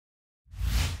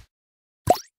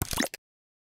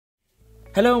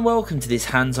Hello and welcome to this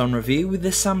hands-on review with the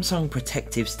Samsung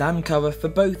protective stand cover for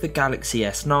both the Galaxy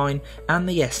S9 and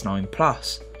the S9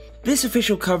 Plus. This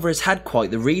official cover has had quite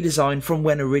the redesign from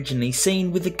when originally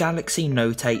seen with the Galaxy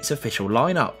Note 8's official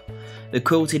lineup. The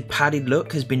quilted padded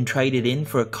look has been traded in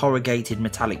for a corrugated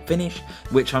metallic finish,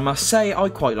 which I must say I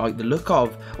quite like the look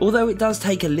of, although it does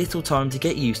take a little time to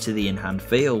get used to the in-hand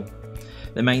feel.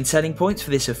 The main selling points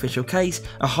for this official case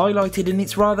are highlighted in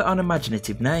its rather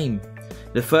unimaginative name.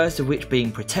 The first of which being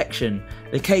protection.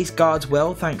 The case guards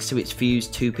well thanks to its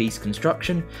fused two-piece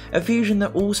construction, a fusion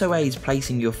that also aids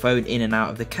placing your phone in and out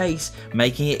of the case,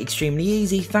 making it extremely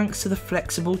easy thanks to the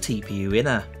flexible TPU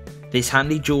inner. This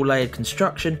handy dual layered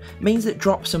construction means that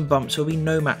drops and bumps will be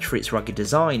no match for its rugged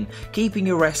design, keeping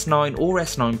your S9 or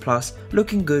S9 Plus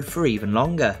looking good for even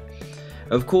longer.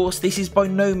 Of course, this is by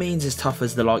no means as tough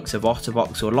as the likes of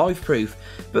OtterBox or LifeProof,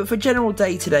 but for general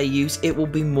day-to-day use it will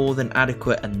be more than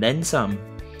adequate and then some.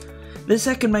 The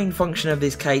second main function of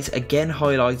this case, again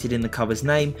highlighted in the cover's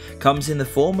name, comes in the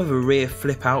form of a rear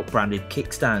flip-out branded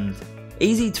kickstand.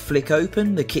 Easy to flick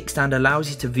open, the kickstand allows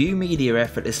you to view media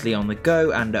effortlessly on the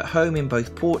go and at home in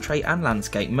both portrait and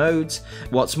landscape modes.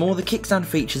 What's more, the kickstand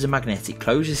features a magnetic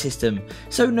closure system,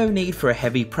 so no need for a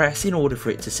heavy press in order for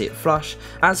it to sit flush,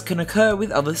 as can occur with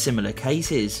other similar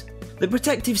cases. The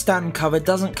protective stand cover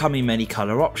doesn't come in many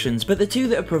colour options, but the two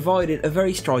that are provided are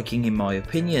very striking in my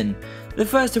opinion. The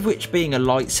first of which being a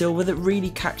light silver that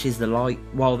really catches the light,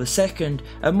 while the second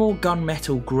a more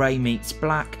gunmetal grey meets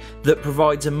black that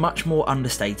provides a much more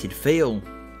understated feel.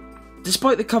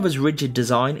 Despite the cover's rigid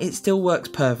design, it still works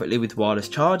perfectly with wireless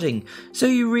charging, so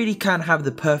you really can have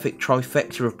the perfect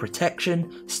trifecta of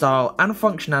protection, style and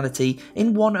functionality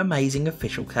in one amazing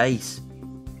official case.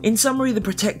 In summary, the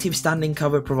protective standing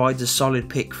cover provides a solid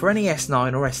pick for any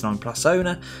S9 or S9 Plus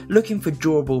owner looking for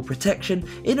durable protection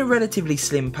in a relatively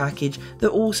slim package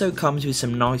that also comes with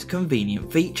some nice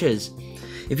convenient features.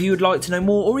 If you would like to know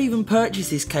more or even purchase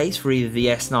this case for either the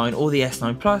S9 or the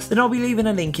S9 Plus, then I'll be leaving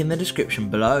a link in the description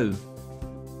below.